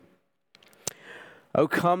Oh,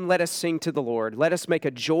 come, let us sing to the Lord. Let us make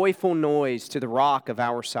a joyful noise to the rock of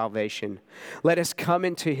our salvation. Let us come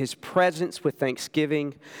into his presence with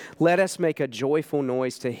thanksgiving. Let us make a joyful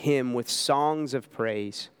noise to him with songs of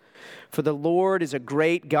praise. For the Lord is a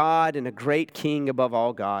great God and a great King above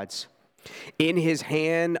all gods. In his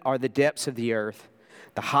hand are the depths of the earth.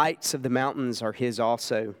 The heights of the mountains are his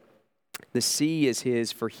also. The sea is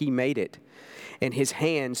his, for he made it, and his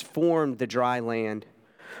hands formed the dry land.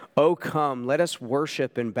 Oh, come, let us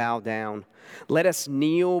worship and bow down. Let us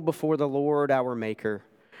kneel before the Lord our Maker,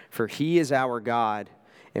 for he is our God,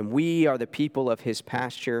 and we are the people of his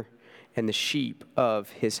pasture and the sheep of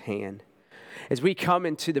his hand. As we come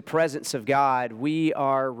into the presence of God, we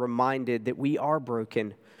are reminded that we are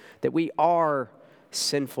broken, that we are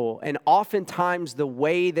sinful. And oftentimes the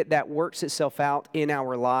way that works itself out in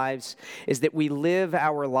our lives is that we live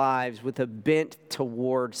our lives with a bent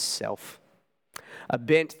toward self. A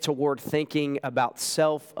bent toward thinking about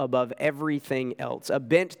self above everything else. A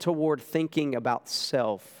bent toward thinking about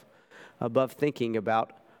self above thinking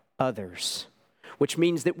about others. Which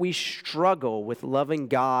means that we struggle with loving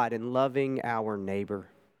God and loving our neighbor.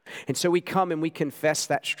 And so we come and we confess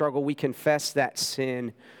that struggle. We confess that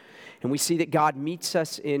sin. And we see that God meets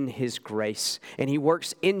us in his grace. And he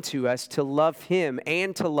works into us to love him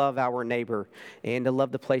and to love our neighbor and to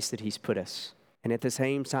love the place that he's put us. And at the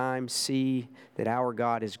same time, see that our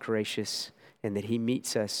God is gracious and that he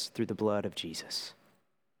meets us through the blood of Jesus.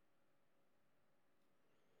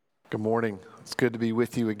 Good morning. It's good to be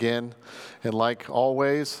with you again. And like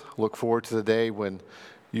always, look forward to the day when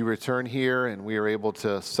you return here and we are able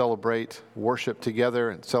to celebrate worship together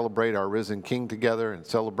and celebrate our risen King together and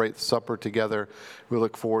celebrate the supper together. We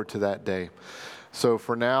look forward to that day. So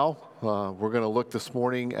for now, we're going to look this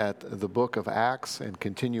morning at the book of Acts and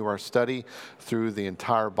continue our study through the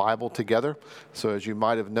entire Bible together. So as you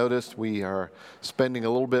might have noticed, we are spending a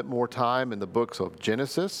little bit more time in the books of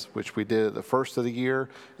Genesis, which we did at the first of the year,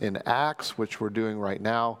 in Acts, which we're doing right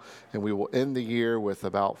now, and we will end the year with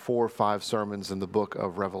about 4 or 5 sermons in the book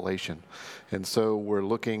of Revelation. And so we're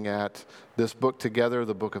looking at this book together,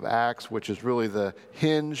 the book of Acts, which is really the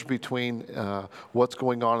hinge between what's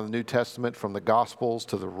going on in the New Testament from the Gospels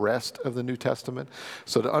to the rest of the New Testament.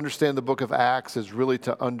 So to understand the book of Acts is really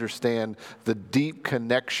to understand the deep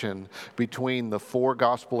connection between the 4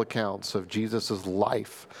 gospel accounts of Jesus'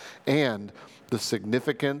 life and the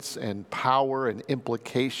significance and power and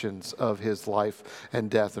implications of his life and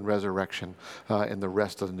death and resurrection in the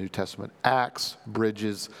rest of the New Testament. Acts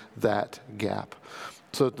bridges that gap.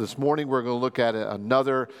 So this morning we're going to look at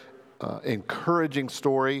another encouraging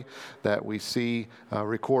story that we see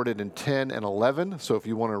recorded in 10 and 11. So if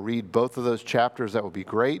you want to read both of those chapters, that would be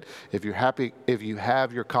great. If you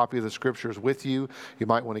have your copy of the scriptures with you, you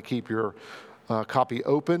might want to keep your copy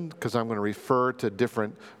open because I'm going to refer to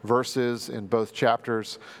different verses in both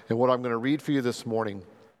chapters. And what I'm going to read for you this morning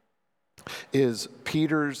is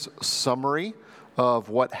Peter's summary of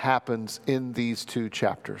what happens in these 2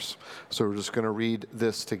 chapters. So we're just going to read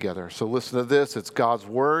this together. So listen to this. It's God's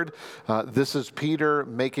word. This is Peter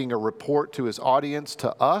making a report to his audience,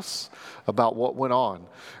 to us, about what went on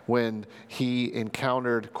when he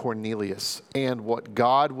encountered Cornelius and what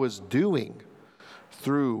God was doing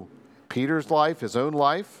through Peter's life, his own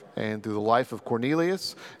life, and through the life of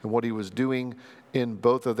Cornelius, and what he was doing in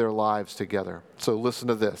both of their lives together. So listen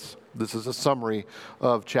to this. This is a summary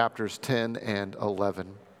of chapters 10 and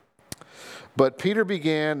 11. But Peter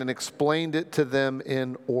began and explained it to them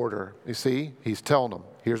in order. You see, he's telling them,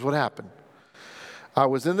 here's what happened. I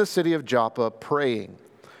was in the city of Joppa praying,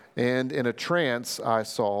 and in a trance I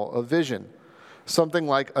saw a vision, something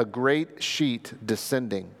like a great sheet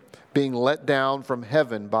descending, being let down from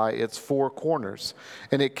heaven by its 4 corners,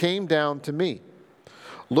 and it came down to me.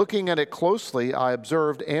 Looking at it closely, I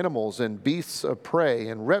observed animals and beasts of prey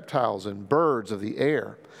and reptiles and birds of the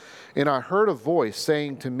air. And I heard a voice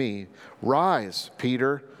saying to me, "Rise,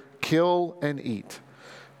 Peter, kill and eat."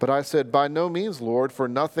 But I said, "By no means, Lord, for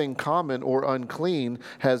nothing common or unclean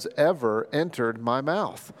has ever entered my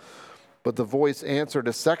mouth." But the voice answered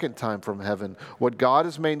a second time from heaven, "What God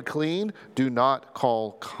has made clean, do not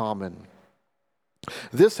call common."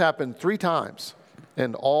 This happened 3 times.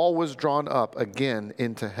 And all was drawn up again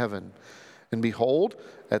into heaven. And behold,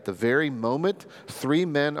 at the very moment, 3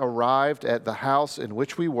 men arrived at the house in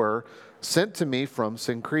which we were, sent to me from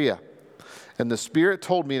Cenchrea. And the Spirit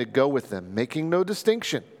told me to go with them, making no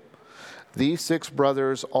distinction. These 6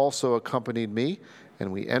 brothers also accompanied me,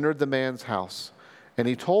 and we entered the man's house. And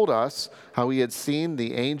he told us how he had seen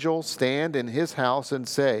the angel stand in his house and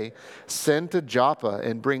say, "Send to Joppa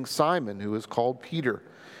and bring Simon, who is called Peter.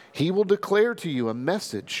 He will declare to you a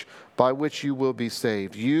message by which you will be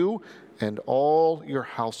saved, you and all your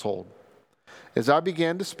household." As I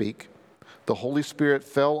began to speak, the Holy Spirit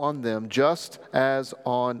fell on them just as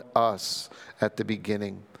on us at the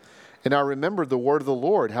beginning. And I remembered the word of the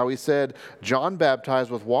Lord, how he said, "John baptized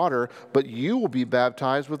with water, but you will be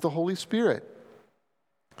baptized with the Holy Spirit."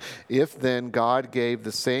 If then God gave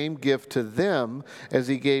the same gift to them as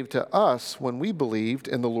he gave to us when we believed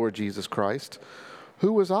in the Lord Jesus Christ,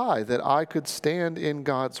 who was I that I could stand in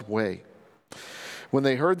God's way? When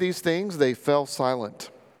they heard these things, they fell silent,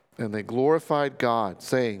 and they glorified God,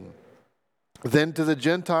 saying, "Then to the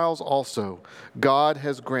Gentiles also God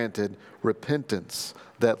has granted repentance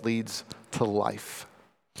that leads to life."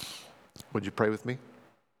 Would you pray with me?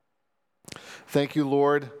 Thank you,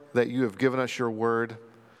 Lord, that you have given us your word.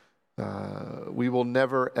 We will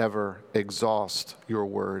never, ever exhaust your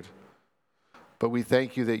word. But we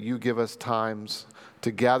thank you that you give us times to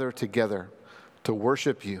gather together, to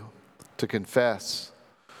worship you, to confess,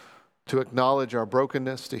 to acknowledge our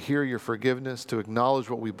brokenness, to hear your forgiveness, to acknowledge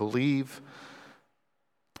what we believe.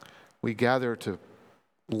 We gather to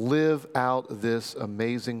live out this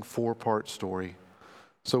amazing 4-part story.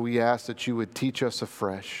 So we ask that you would teach us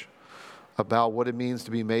afresh about what it means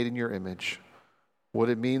to be made in your image, what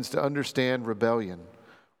it means to understand rebellion,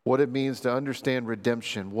 what it means to understand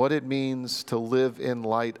redemption, what it means to live in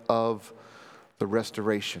light of the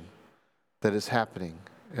restoration that is happening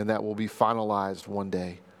and that will be finalized one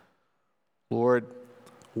day. Lord,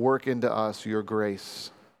 work into us your grace.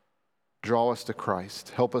 Draw us to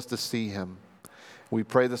Christ. Help us to see him. We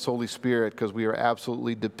pray this Holy Spirit because we are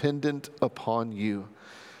absolutely dependent upon you.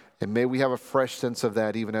 And may we have a fresh sense of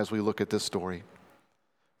that even as we look at this story.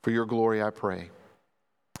 For your glory, I pray.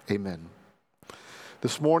 Amen.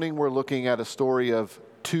 This morning we're looking at a story of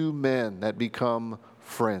 2 men that become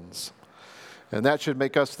friends. And that should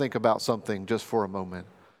make us think about something just for a moment.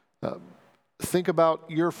 Think about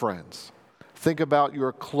your friends. Think about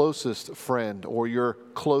your closest friend or your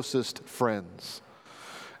closest friends.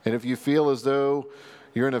 And if you feel as though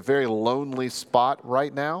you're in a very lonely spot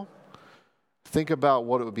right now, think about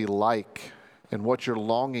what it would be like and what you're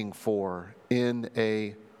longing for in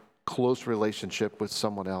a close relationship with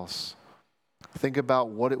someone else. Think about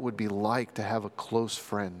what it would be like to have a close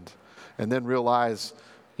friend, and then realize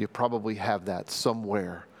you probably have that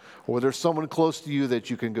somewhere, or there's someone close to you that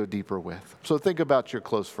you can go deeper with. So think about your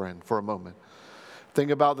close friend for a moment. Think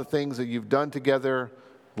about the things that you've done together,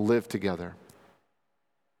 lived together.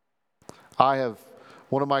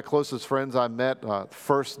 One of my closest friends I met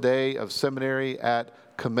first day of seminary at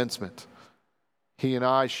commencement. He and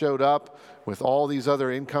I showed up with all these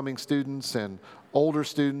other incoming students and older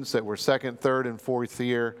students that were 2nd, 3rd, and 4th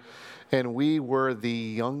year, and we were the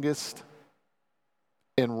youngest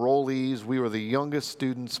enrollees. We were the youngest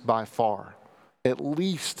students by far, at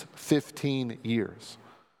least 15 years.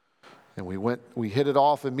 And we hit it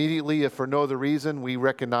off immediately. If for no other reason, we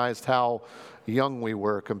recognized how young we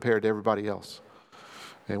were compared to everybody else.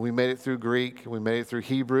 And we made it through Greek, we made it through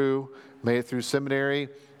Hebrew, made it through seminary.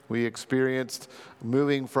 We experienced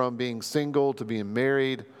moving from being single to being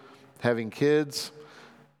married, having kids.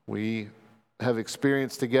 We have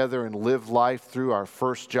experienced together and lived life through our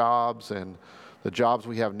first jobs and the jobs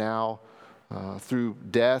we have now, through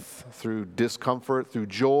death, through discomfort, through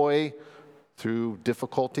joy, through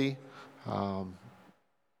difficulty.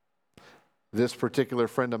 This particular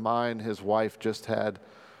friend of mine, his wife just had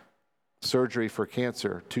surgery for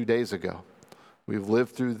cancer 2 days ago. We've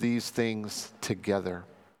lived through these things together.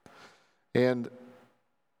 And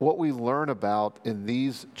what we learn about in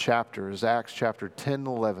these chapters, Acts chapter 10 and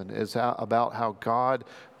 11, is about how God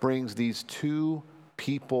brings these 2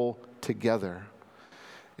 people together.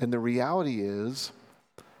 And the reality is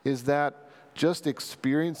that just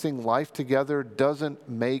experiencing life together doesn't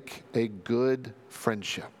make a good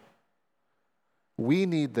friendship. We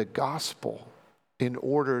need the gospel in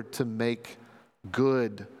order to make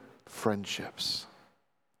good friendships.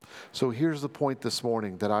 So here's the point this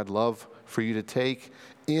morning that I'd love for you to take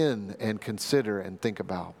in and consider and think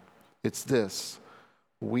about. It's this: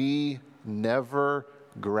 we never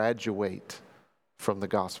graduate from the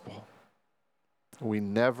gospel. We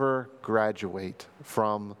never graduate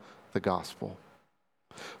from the gospel.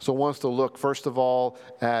 So I want us to look, first of all,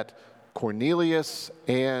 at Cornelius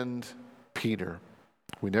and Peter.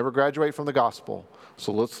 We never graduate from the gospel.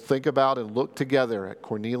 So let's think about and look together at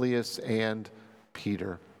Cornelius and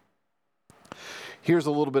Peter. Here's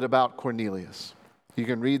a little bit about Cornelius. You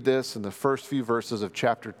can read this in the first few verses of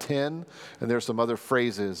chapter 10, and there's some other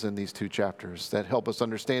phrases in these 2 chapters that help us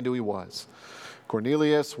understand who he was.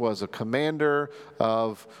 Cornelius was a commander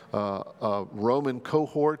of a Roman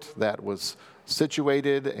cohort that was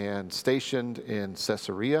situated and stationed in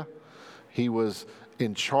Caesarea. He was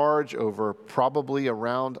in charge over probably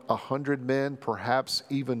around 100 men, perhaps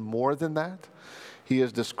even more than that. He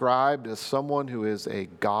is described as someone who is a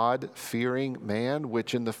God-fearing man,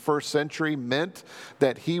 which in the first century meant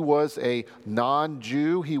that he was a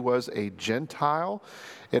non-Jew, he was a Gentile.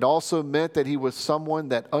 It also meant that he was someone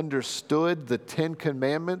that understood the Ten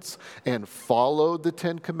Commandments and followed the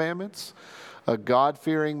Ten Commandments. A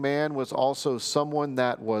God-fearing man was also someone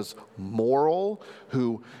that was moral,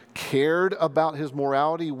 who cared about his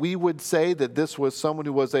morality. We would say that this was someone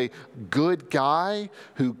who was a good guy,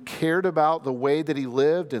 who cared about the way that he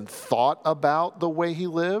lived and thought about the way he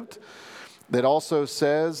lived. That also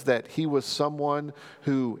says that he was someone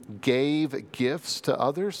who gave gifts to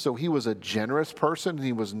others. So he was a generous person, and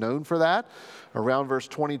he was known for that. Around verse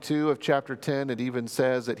 22 of chapter 10, it even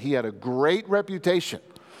says that he had a great reputation.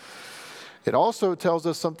 It also tells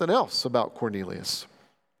us something else about Cornelius.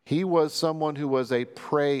 He was someone who was a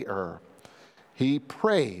prayer. He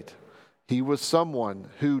prayed. He was someone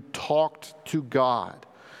who talked to God.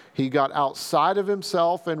 He got outside of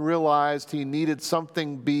himself and realized he needed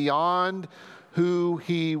something beyond who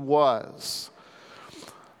he was.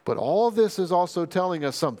 But all of this is also telling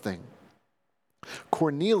us something.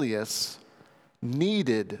 Cornelius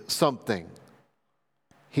needed something.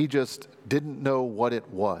 He just didn't know what it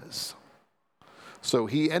was. So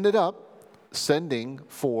he ended up sending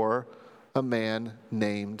for a man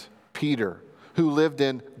named Peter, who lived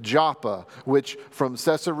in Joppa, which from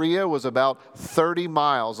Caesarea was about 30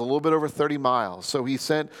 miles, a little bit over 30 miles. So he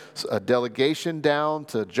sent a delegation down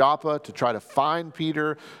to Joppa to try to find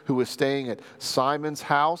Peter, who was staying at Simon's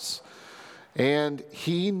house. And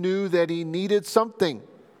he knew that he needed something.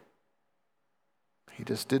 He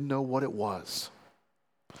just didn't know what it was.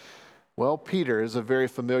 Well, Peter is a very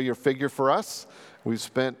familiar figure for us. We've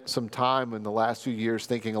spent some time in the last few years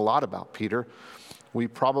thinking a lot about Peter. We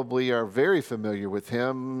probably are very familiar with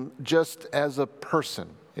him just as a person.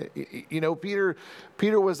 You know, Peter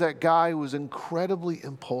was that guy who was incredibly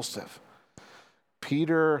impulsive.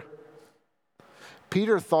 Peter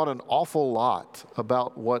thought an awful lot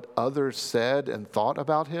about what others said and thought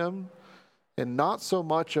about him, and not so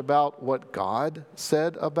much about what God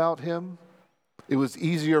said about him. It was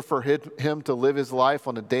easier for him to live his life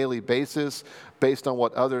on a daily basis based on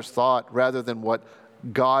what others thought rather than what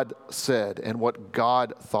God said and what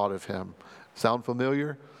God thought of him. Sound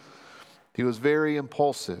familiar? He was very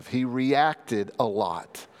impulsive. He reacted a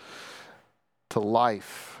lot to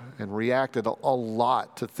life and reacted a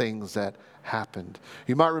lot to things that happened.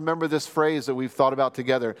 You might remember this phrase that we've thought about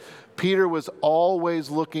together. Peter was always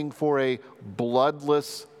looking for a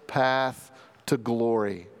bloodless path to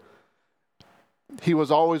glory. He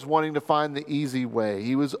was always wanting to find the easy way.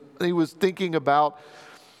 He was thinking about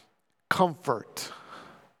comfort.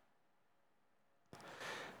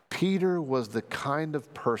 Peter was the kind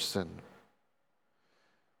of person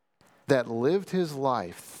that lived his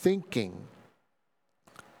life thinking,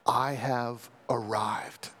 I have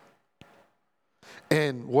arrived.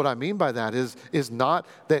 And what I mean by that is not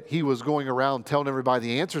that he was going around telling everybody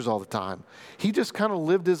the answers all the time. He just kind of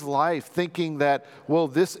lived his life thinking that, well,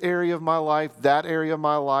 this area of my life, that area of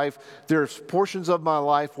my life, there's portions of my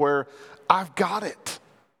life where I've got it.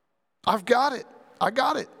 I've got it. I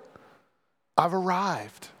got it. I've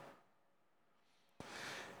arrived.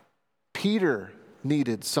 Peter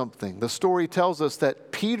needed something. The story tells us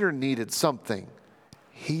that Peter needed something.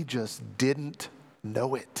 He just didn't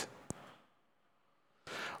know it.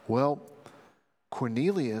 Well,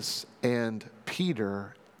 Cornelius and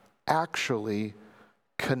Peter actually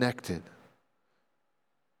connected.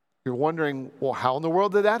 You're wondering, well, how in the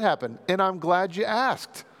world did that happen? And I'm glad you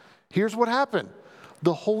asked. Here's what happened.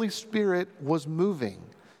 The Holy Spirit was moving.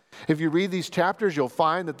 If you read these chapters, you'll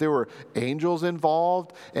find that there were angels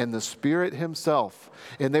involved and the Spirit himself.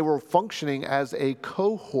 And they were functioning as a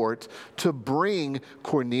cohort to bring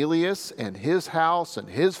Cornelius and his house and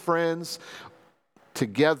his friends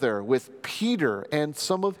together with Peter and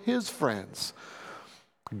some of his friends.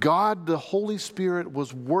 God, the Holy Spirit,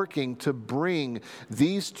 was working to bring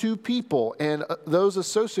these two people and those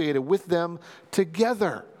associated with them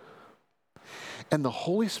together. And the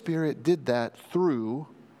Holy Spirit did that through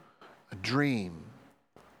a dream,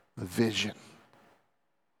 a vision.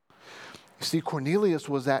 You see, Cornelius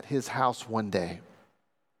was at his house one day,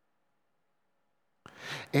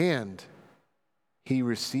 and he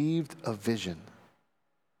received a vision.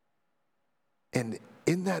 And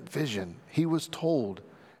in that vision, he was told,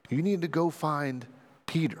 you need to go find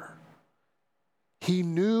Peter. He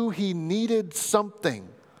knew he needed something.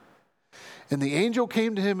 And the angel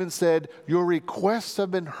came to him and said, your requests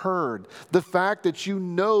have been heard. The fact that you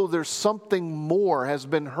know there's something more has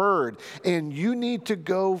been heard, and you need to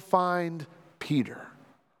go find Peter.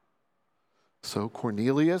 So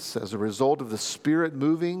Cornelius, as a result of the Spirit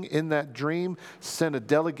moving in that dream, sent a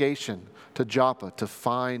delegation to Joppa to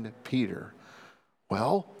find Peter.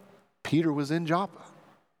 Well, Peter was in Joppa.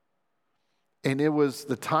 And it was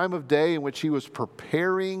the time of day in which he was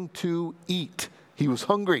preparing to eat. He was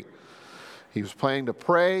hungry. He was planning to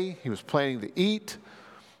pray. He was planning to eat.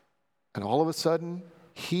 And all of a sudden,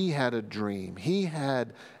 he had a dream. He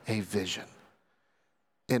had a vision.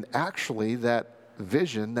 And actually, that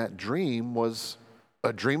vision, that dream, was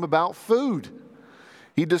a dream about food.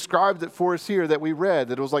 He described it for us here that we read,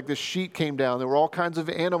 that it was like this sheet came down. There were all kinds of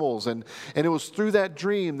animals. And it was through that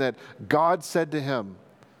dream that God said to him,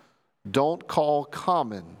 don't call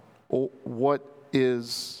common what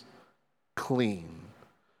is clean.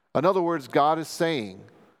 In other words, God is saying,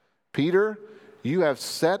 Peter, you have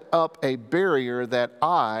set up a barrier that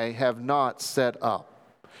I have not set up.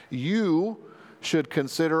 You should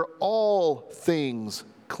consider all things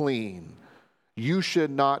clean. You should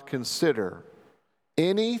not consider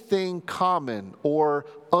anything common or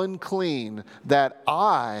unclean that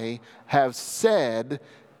I have said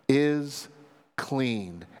is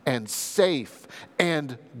clean and safe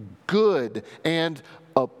and good and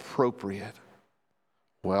appropriate.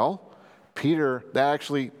 Well, Peter, that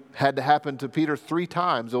actually had to happen to Peter 3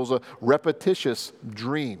 times. It was a repetitious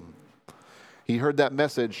dream. He heard that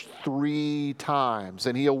message 3 times,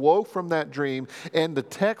 and he awoke from that dream, and the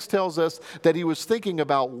text tells us that he was thinking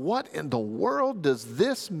about, what in the world does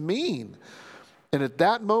this mean? And at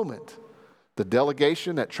that moment, the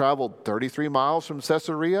delegation that traveled 33 miles from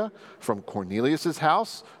Caesarea, from Cornelius'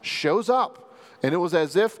 house, shows up. And it was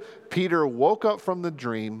as if Peter woke up from the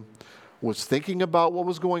dream, was thinking about what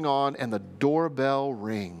was going on, and the doorbell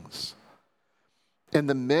rings. And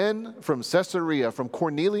the men from Caesarea, from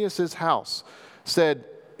Cornelius' house, said,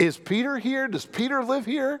 is Peter here? Does Peter live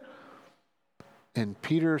here? And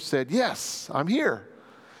Peter said, yes, I'm here.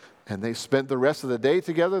 And they spent the rest of the day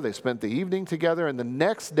together. They spent the evening together. And the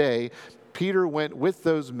next day, Peter went with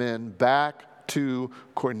those men back to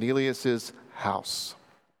Cornelius' house.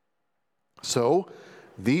 So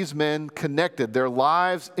these men connected, their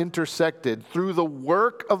lives intersected through the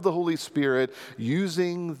work of the Holy Spirit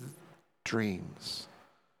using dreams.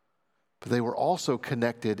 But they were also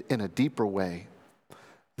connected in a deeper way.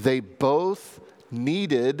 They both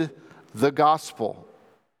needed the gospel.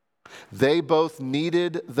 They both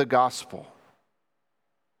needed the gospel.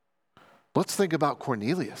 Let's think about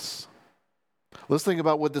Cornelius. Let's think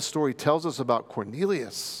about what this story tells us about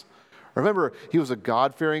Cornelius. Remember, he was a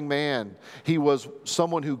God-fearing man. He was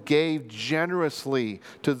someone who gave generously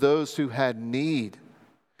to those who had need.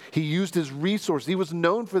 He used his resources. He was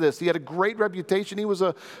known for this. He had a great reputation. He was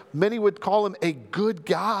many would call him a good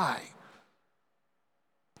guy.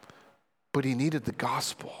 But he needed the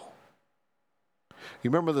gospel. You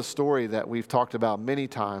remember the story that we've talked about many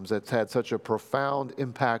times that's had such a profound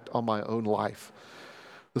impact on my own life.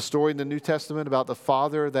 The story in the New Testament about the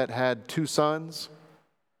father that had 2 sons.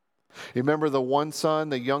 You remember the one son,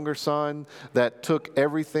 the younger son, that took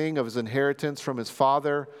everything of his inheritance from his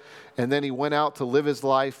father, and then he went out to live his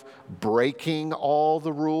life breaking all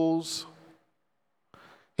the rules.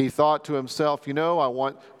 He thought to himself, I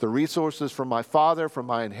want the resources from my father, from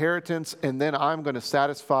my inheritance, and then I'm going to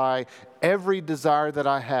satisfy every desire that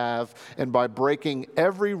I have. And by breaking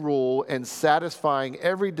every rule and satisfying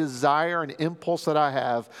every desire and impulse that I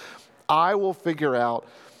have, I will figure out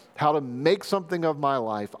how to make something of my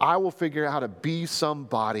life. I will figure out how to be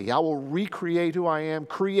somebody. I will recreate who I am,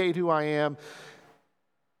 create who I am,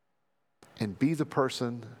 and be the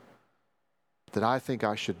person that I think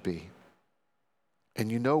I should be.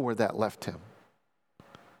 And you know where that left him.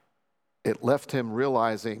 It left him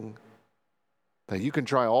realizing that you can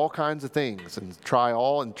try all kinds of things and try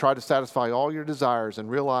to satisfy all your desires and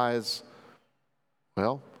realize,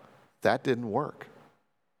 well, that didn't work.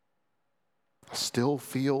 I still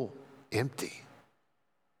feel empty.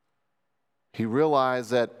 He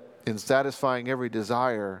realized that in satisfying every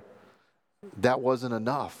desire, that wasn't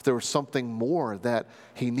enough. There was something more that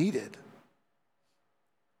he needed.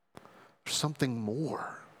 Something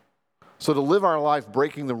more. So to live our life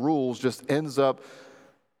breaking the rules just ends up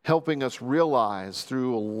helping us realize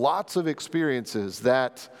through lots of experiences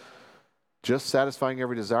that just satisfying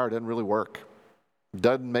every desire doesn't really work.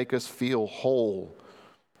 Doesn't make us feel whole.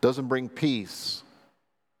 Doesn't bring peace.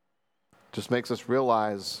 Just makes us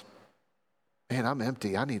realize, man, I'm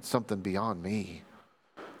empty. I need something beyond me.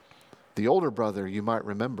 The older brother, you might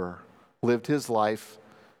remember, lived his life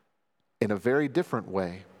in a very different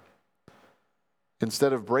way.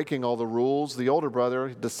 Instead of breaking all the rules, the older brother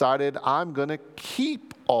decided, I'm going to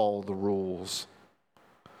keep all the rules.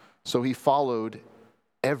 So he followed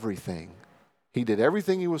everything. He did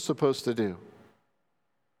everything he was supposed to do.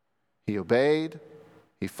 He obeyed,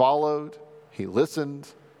 he followed, he listened,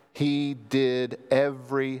 he did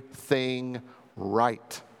everything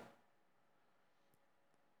right.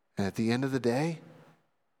 And at the end of the day,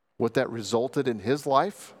 what that resulted in his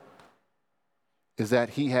life is that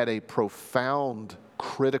he had a profound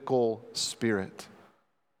critical spirit.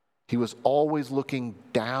 He was always looking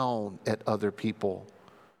down at other people.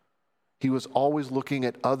 He was always looking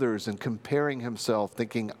at others and comparing himself,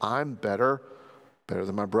 thinking, I'm better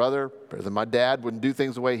than my brother, better than my dad, wouldn't do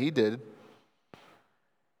things the way he did.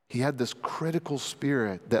 He had this critical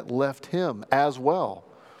spirit that left him as well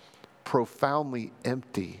profoundly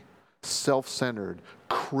empty, self-centered,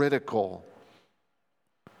 critical.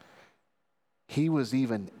 He was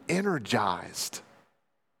even energized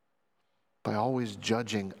by always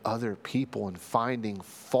judging other people and finding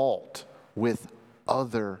fault with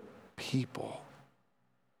other people.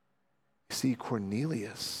 You see,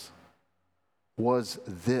 Cornelius was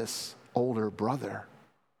this older brother.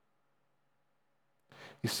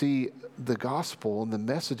 You see, the gospel and the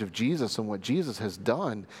message of Jesus and what Jesus has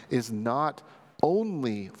done is not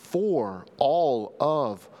only for all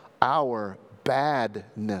of our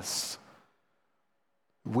badness.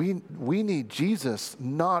 We need Jesus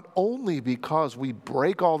not only because we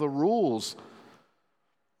break all the rules,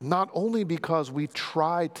 not only because we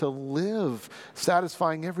try to live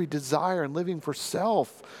satisfying every desire and living for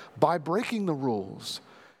self by breaking the rules.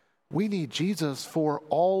 We need Jesus for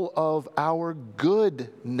all of our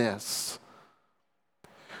goodness.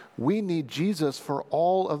 We need Jesus for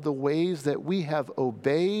all of the ways that we have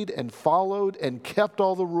obeyed and followed and kept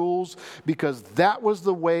all the rules, because that was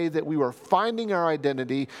the way that we were finding our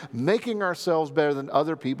identity, making ourselves better than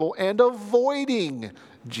other people, and avoiding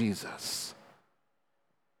Jesus.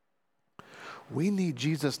 We need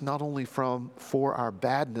Jesus not only for our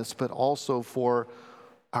badness, but also for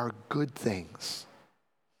our good things.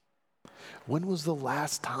 When was the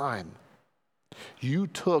last time you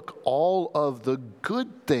took all of the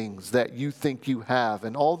good things that you think you have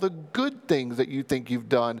and all the good things that you think you've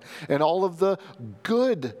done and all of the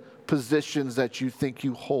good positions that you think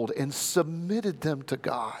you hold and submitted them to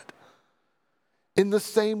God? In the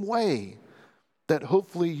same way that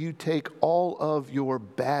hopefully you take all of your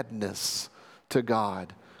badness to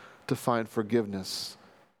God to find forgiveness,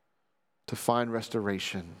 to find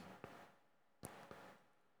restoration.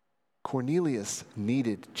 Cornelius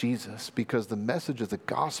needed Jesus because the message of the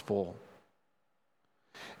gospel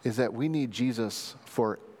is that we need Jesus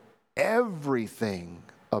for everything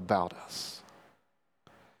about us.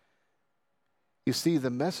 You see, the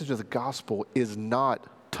message of the gospel is not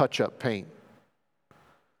touch-up paint.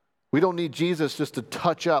 We don't need Jesus just to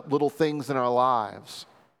touch up little things in our lives.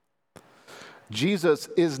 Jesus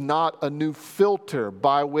is not a new filter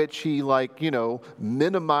by which he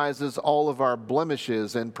minimizes all of our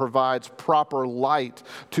blemishes and provides proper light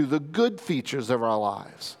to the good features of our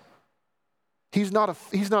lives. He's not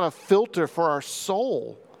a filter for our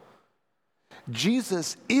soul.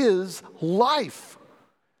 Jesus is life,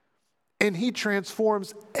 and he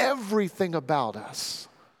transforms everything about us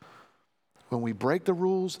when we break the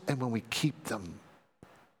rules and when we keep them.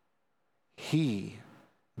 He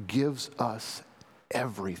gives us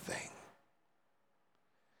everything.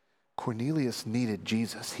 Cornelius needed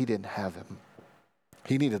Jesus. He didn't have him.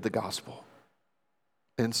 He needed the gospel.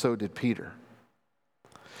 And so did Peter.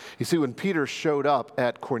 You see, when Peter showed up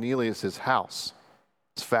at Cornelius' house,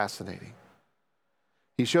 it's fascinating.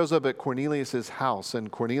 He shows up at Cornelius' house,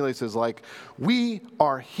 and Cornelius is like, we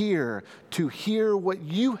are here to hear what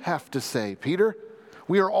you have to say, Peter.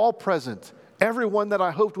 We are all present. Everyone that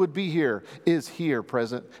I hoped would be here is here,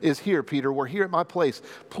 Peter. We're here at my place.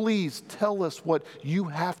 Please tell us what you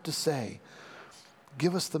have to say.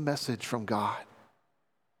 Give us the message from God.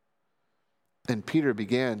 And Peter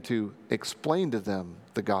began to explain to them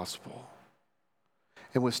the gospel.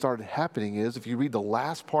 And what started happening is, if you read the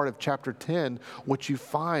last part of chapter 10, what you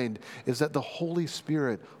find is that the Holy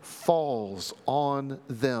Spirit falls on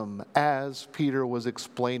them as Peter was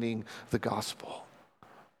explaining the gospel.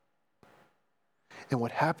 And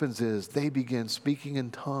what happens is they begin speaking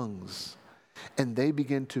in tongues and they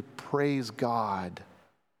begin to praise God.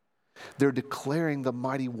 They're declaring the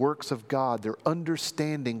mighty works of God. They're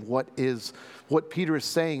understanding what Peter is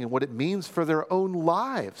saying and what it means for their own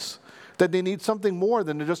lives, that they need something more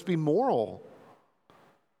than to just be moral.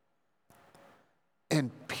 And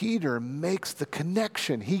Peter makes the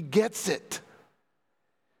connection. He gets it.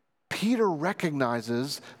 Peter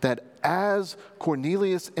recognizes that as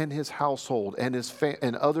Cornelius and his household and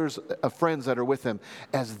and others, friends that are with him,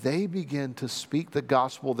 as they begin to speak the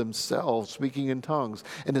gospel themselves, speaking in tongues,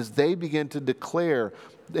 and as they begin to declare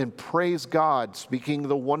and praise God, speaking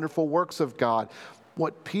the wonderful works of God,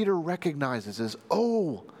 what Peter recognizes is,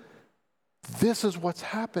 oh, this is what's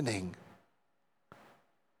happening.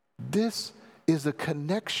 This is a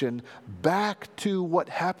connection back to what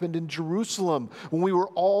happened in Jerusalem when we were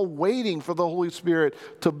all waiting for the Holy Spirit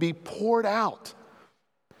to be poured out.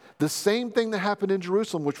 The same thing that happened in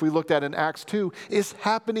Jerusalem, which we looked at in Acts 2, is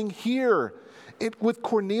happening here with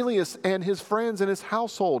Cornelius and his friends and his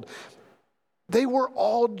household. They were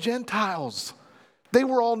all Gentiles. They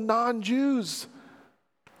were all non-Jews.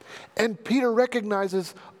 And Peter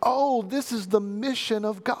recognizes, oh, this is the mission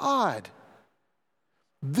of God.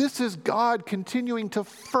 This is God continuing to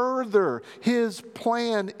further his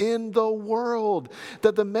plan in the world.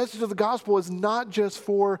 That the message of the gospel is not just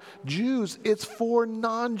for Jews, it's for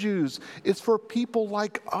non-Jews. It's for people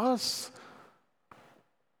like us.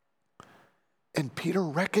 And Peter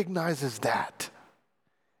recognizes that.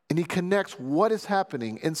 And he connects what is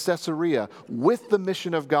happening in Caesarea with the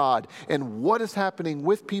mission of God and what is happening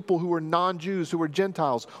with people who are non-Jews, who are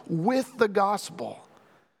Gentiles, with the gospel.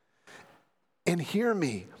 And hear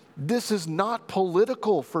me, this is not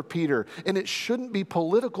political for Peter, and it shouldn't be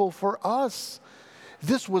political for us.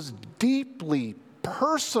 This was deeply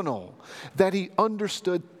personal that he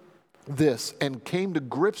understood this and came to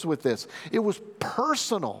grips with this. It was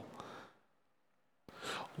personal.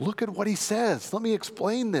 Look at what he says. Let me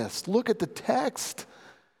explain this. Look at the text.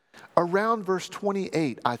 Around verse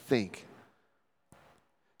 28, I think,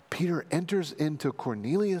 Peter enters into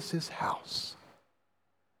Cornelius' house.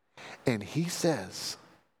 And he says,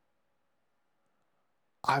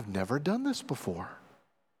 I've never done this before.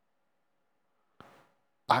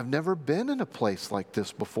 I've never been in a place like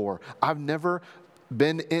this before. I've never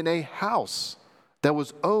been in a house that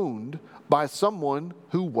was owned by someone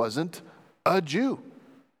who wasn't a Jew.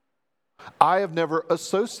 I have never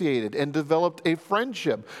associated and developed a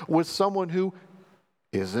friendship with someone who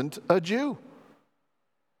isn't a Jew.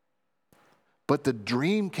 But the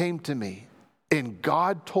dream came to me. And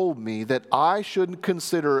God told me that I shouldn't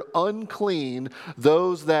consider unclean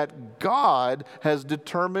those that God has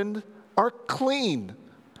determined are clean.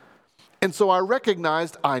 And so I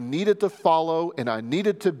recognized I needed to follow and I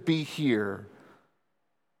needed to be here.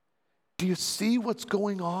 Do you see what's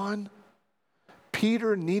going on?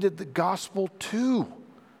 Peter needed the gospel too.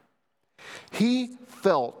 He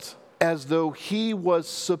felt as though he was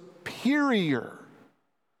superior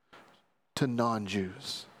to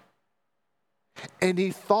non-Jews. And he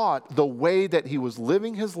thought the way that he was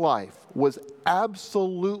living his life was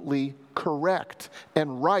absolutely correct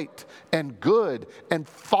and right and good and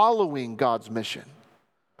following God's mission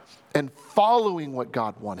and following what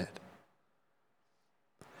God wanted.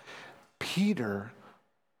 Peter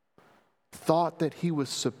thought that he was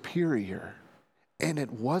superior, and it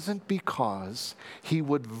wasn't because he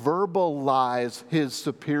would verbalize his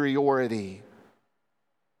superiority.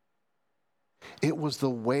 It was the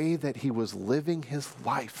way that he was living his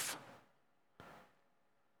life.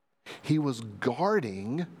 He was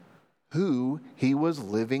guarding who he was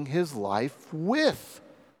living his life with.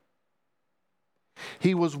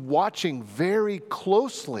 He was watching very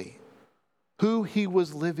closely who he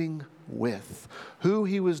was living with, who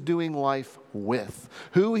he was doing life with,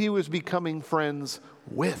 who he was becoming friends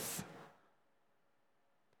with.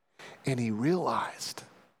 And he realized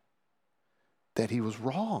that he was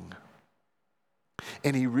wrong.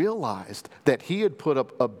 And he realized that he had put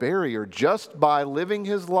up a barrier just by living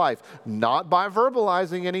his life, not by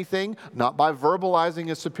verbalizing anything, not by verbalizing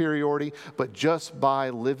his superiority, but just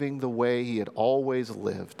by living the way he had always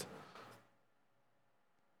lived.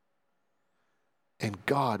 And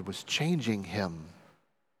God was changing him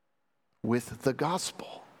with the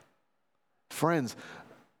gospel. Friends,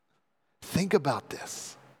 think about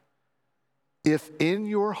this. If in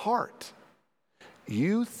your heart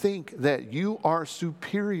you think that you are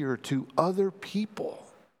superior to other people,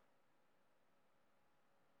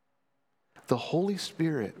 the Holy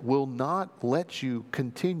Spirit will not let you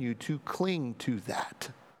continue to cling to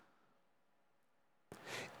that.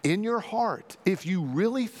 In your heart, if you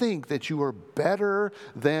really think that you are better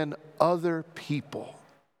than other people,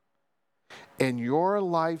 and your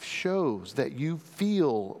life shows that you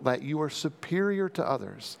feel that you are superior to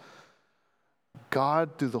others,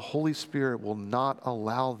 God, through the Holy Spirit, will not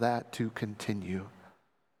allow that to continue.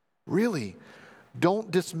 Really, don't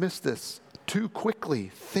dismiss this too quickly.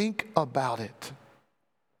 Think about it.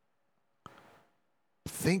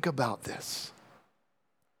 Think about this.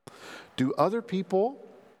 Do other people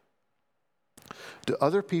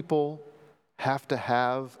have to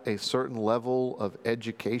have a certain level of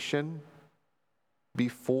education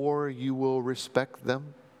before you will respect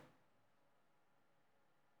them?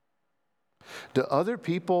 Do other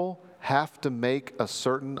people have to make a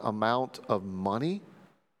certain amount of money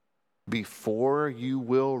before you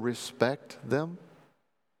will respect them?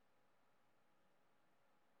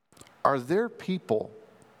 Are there people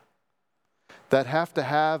that have to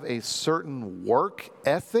have a certain work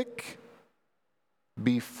ethic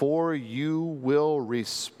before you will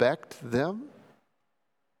respect them?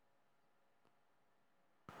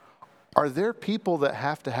 Are there people that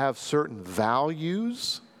have to have certain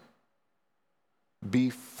values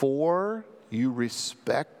before you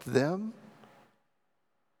respect them?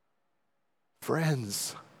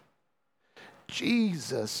 Friends,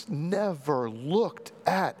 Jesus never looked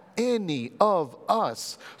at any of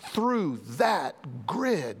us through that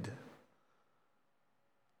grid,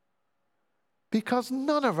 because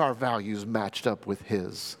none of our values matched up with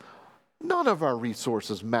his. None of our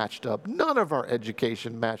resources matched up. None of our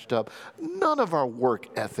education matched up. None of our work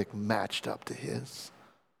ethic matched up to his.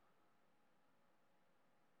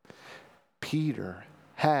 Peter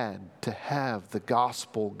had to have the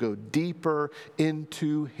gospel go deeper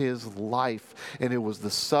into his life. And it was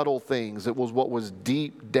the subtle things, it was what was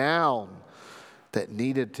deep down that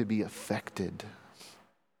needed to be affected.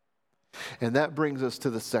 And that brings us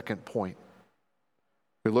to the second point.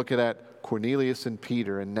 We're looking at Cornelius and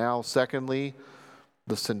Peter, and now secondly,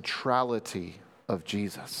 the centrality of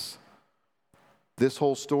Jesus. This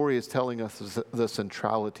whole story is telling us the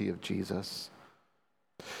centrality of Jesus.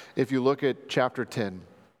 If you look at chapter 10,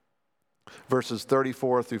 verses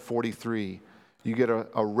 34 through 43, you get a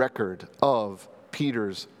record of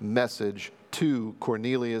Peter's message to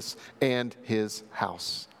Cornelius and his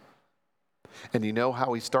house. And you know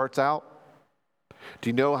how he starts out? Do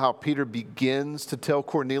you know how Peter begins to tell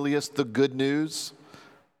Cornelius the good news?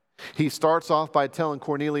 He starts off by telling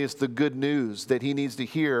Cornelius the good news that he needs to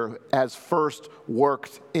hear as first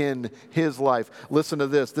worked in his life. Listen to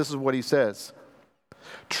this. This is what he says.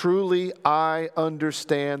 Truly, I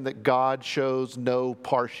understand that God shows no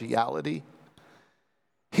partiality.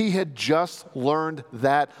 He had just learned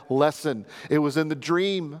that lesson. It was in the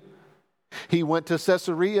dream. He went to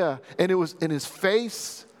Caesarea, and it was in his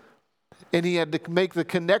face. And he had to make the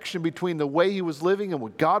connection between the way he was living and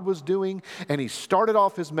what God was doing. And he started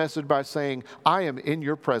off his message by saying, I am in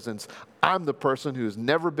your presence. I'm the person who's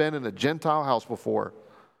never been in a Gentile house before.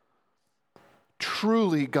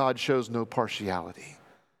 Truly, God shows no partiality.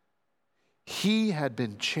 He had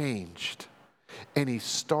been changed, and he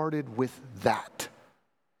started with that.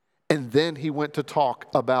 And then he went to talk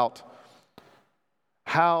about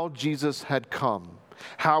how Jesus had come,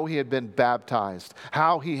 how he had been baptized,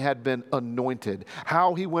 how he had been anointed,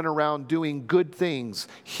 how he went around doing good things,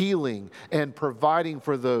 healing and providing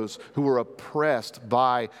for those who were oppressed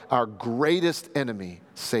by our greatest enemy,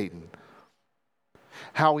 Satan.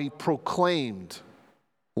 How he proclaimed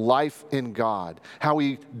life in God, how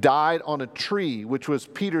he died on a tree, which was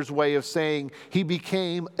Peter's way of saying he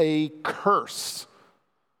became a curse.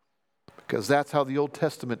 Because that's how the Old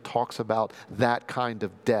Testament talks about that kind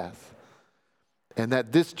of death. And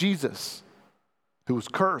that this Jesus, who was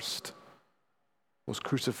cursed, was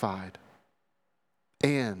crucified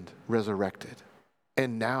and resurrected.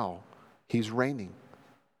 And now he's reigning.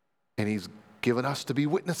 And he's given us to be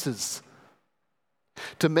witnesses.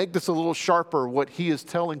 To make this a little sharper, what he is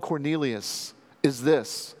telling Cornelius is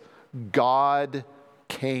this: God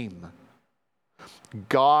came.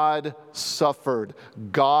 God suffered.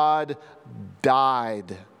 God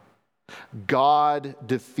died. God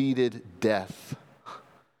defeated death.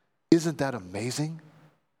 Isn't that amazing?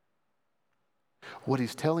 What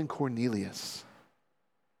he's telling Cornelius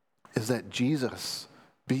is that Jesus,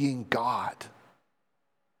 being God,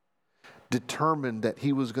 determined that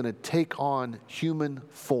he was going to take on human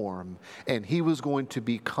form and he was going to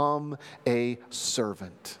become a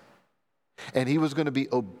servant. And he was going to be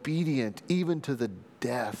obedient even to the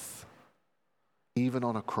death, even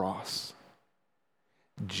on a cross.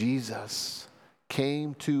 Jesus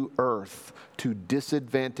came to earth to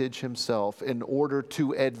disadvantage himself in order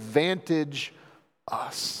to advantage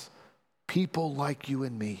us, people like you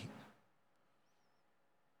and me.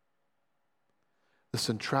 The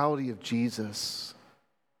centrality of Jesus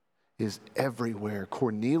is everywhere.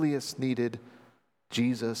 Cornelius needed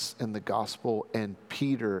Jesus and the gospel, and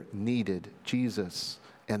Peter needed Jesus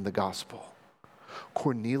and the gospel.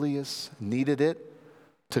 Cornelius needed it,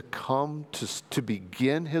 to come to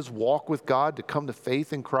begin his walk with God, to come to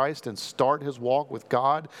faith in Christ and start his walk with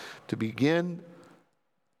God, to begin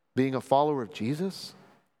being a follower of Jesus.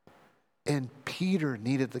 And Peter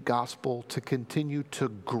needed the gospel to continue to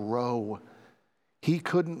grow. He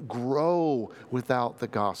couldn't grow without the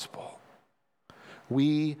gospel.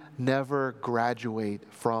 We never graduate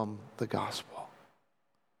from the gospel.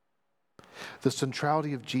 The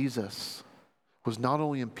centrality of Jesus was not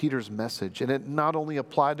only in Peter's message, and it not only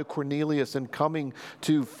applied to Cornelius in coming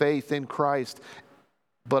to faith in Christ,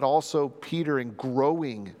 but also Peter in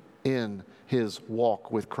growing in his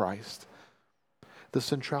walk with Christ. The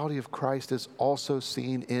centrality of Christ is also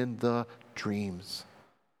seen in the dreams.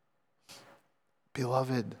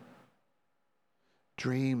 Beloved,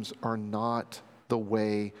 dreams are not the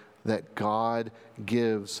way that God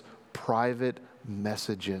gives private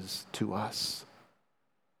messages to us.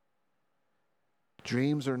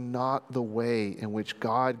 Dreams are not the way in which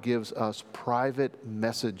God gives us private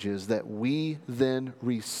messages that we then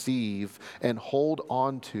receive and hold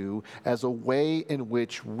on to as a way in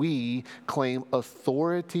which we claim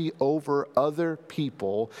authority over other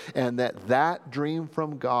people, and that dream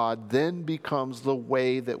from God then becomes the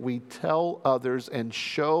way that we tell others and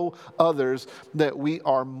show others that we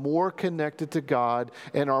are more connected to God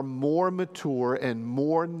and are more mature and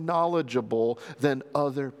more knowledgeable than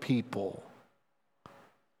other people.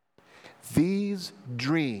 These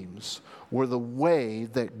dreams were the way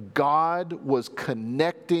that God was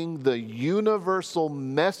connecting the universal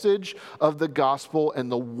message of the gospel and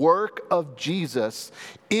the work of Jesus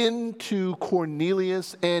into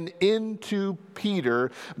Cornelius and into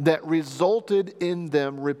Peter, that resulted in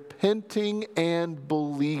them repenting and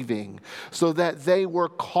believing, so that they were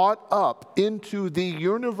caught up into the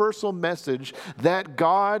universal message that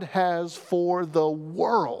God has for the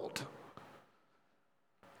world.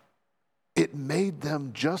 It made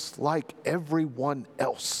them just like everyone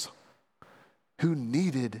else who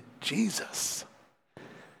needed Jesus.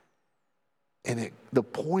 And the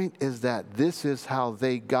point is that this is how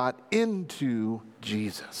they got into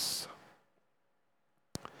Jesus.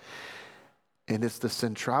 And it's the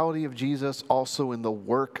centrality of Jesus also in the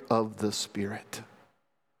work of the Spirit.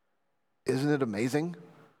 Isn't it amazing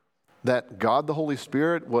that God the Holy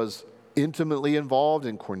Spirit was intimately involved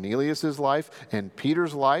in Cornelius' life and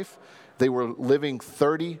Peter's life? They were living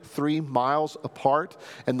 33 miles apart,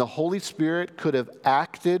 and the Holy Spirit could have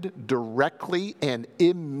acted directly and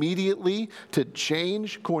immediately to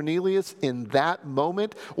change Cornelius in that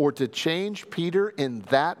moment, or to change Peter in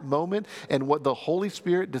that moment. And what the Holy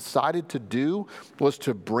Spirit decided to do was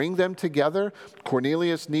to bring them together.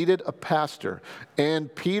 Cornelius needed a pastor,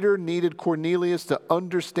 and Peter needed Cornelius to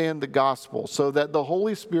understand the gospel, so that the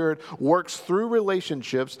Holy Spirit works through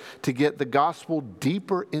relationships to get the gospel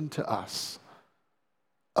deeper into us.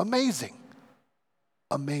 Amazing.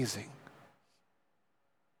 Amazing.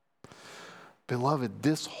 Beloved,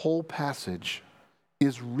 this whole passage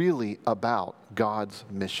is really about God's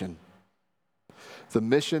mission. The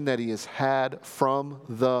mission that he has had from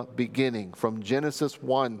the beginning, from Genesis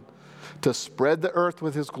 1, to spread the earth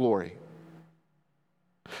with his glory,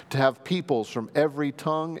 to have peoples from every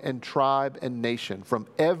tongue and tribe and nation, from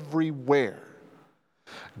everywhere.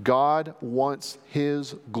 God wants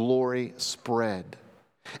his glory spread,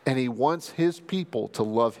 and he wants his people to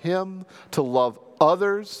love him, to love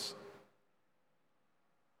others,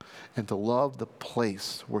 and to love the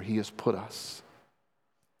place where he has put us.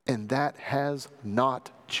 And that has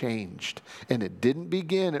not changed, and it didn't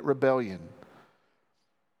begin at rebellion.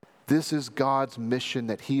 This is God's mission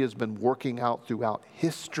that he has been working out throughout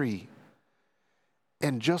history.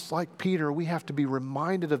 And just like Peter, we have to be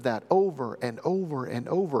reminded of that over and over and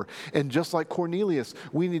over. And just like Cornelius,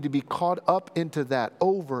 we need to be caught up into that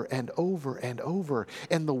over and over and over.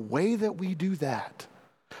 And the way that we do that,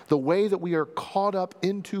 the way that we are caught up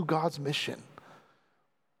into God's mission,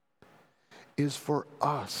 is for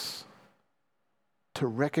us to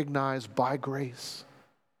recognize by grace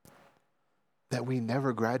that we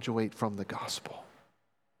never graduate from the gospel.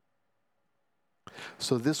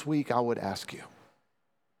 So this week I would ask you,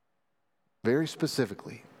 very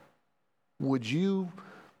specifically, would you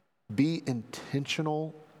be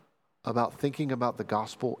intentional about thinking about the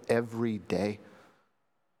gospel every day?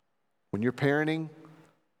 When you're parenting,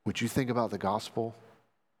 would you think about the gospel?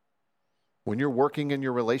 When you're working in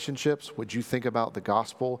your relationships, would you think about the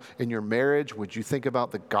gospel? In your marriage, would you think about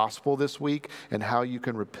the gospel this week and how you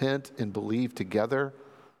can repent and believe together?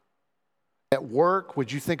 At work,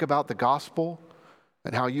 would you think about the gospel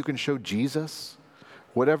and how you can show Jesus?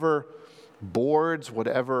 Whatever boards,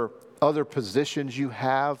 whatever other positions you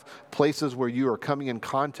have, places where you are coming in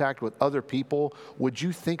contact with other people, would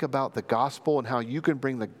you think about the gospel and how you can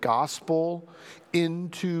bring the gospel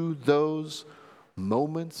into those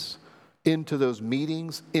moments, into those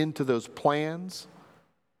meetings, into those plans?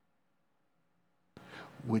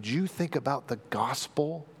 Would you think about the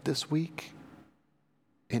gospel this week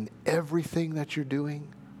in everything that you're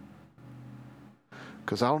doing?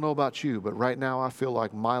 Because I don't know about you, but right now I feel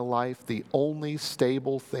like my life, the only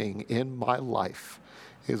stable thing in my life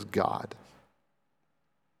is God.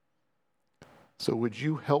 So would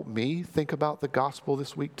you help me think about the gospel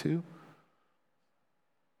this week too?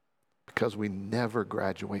 Because we never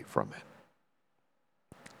graduate from it.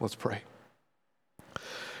 Let's pray.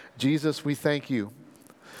 Jesus, we thank you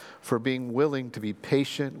for being willing to be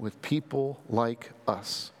patient with people like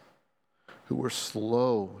us who are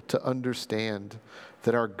slow to understand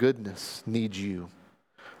that our goodness needs you,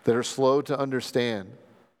 that are slow to understand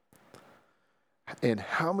in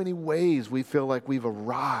how many ways we feel like we've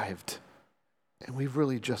arrived and we've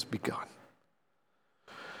really just begun.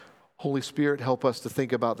 Holy Spirit, help us to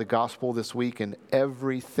think about the gospel this week in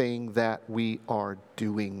everything that we are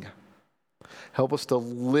doing. Help us to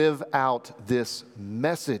live out this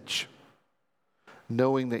message,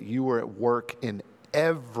 knowing that you are at work in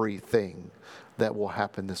everything that will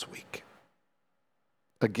happen this week.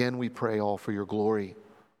 Again, we pray all for your glory.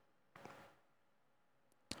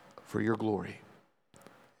 For your glory.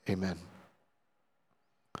 Amen.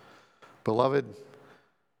 Beloved,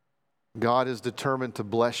 God is determined to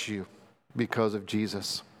bless you because of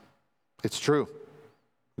Jesus. It's true.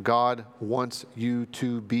 God wants you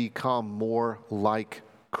to become more like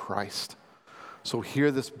Christ. So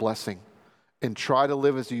hear this blessing and try to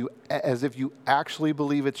live as if you actually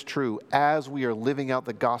believe it's true as we are living out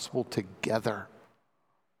the gospel together.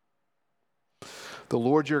 The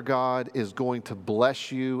Lord your God is going to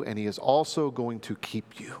bless you, and he is also going to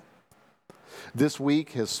keep you. This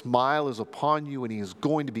week, his smile is upon you, and he is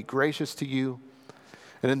going to be gracious to you.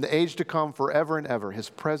 And in the age to come, forever and ever, his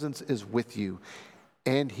presence is with you,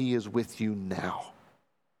 and he is with you now.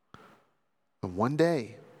 And one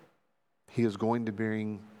day, he is going to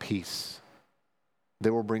bring peace.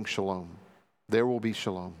 They will bring shalom. There will be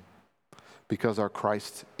shalom because our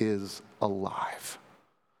Christ is alive.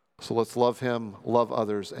 So let's love him, love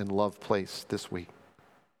others, and love place this week.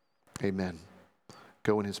 Amen.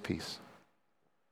 Go in his peace.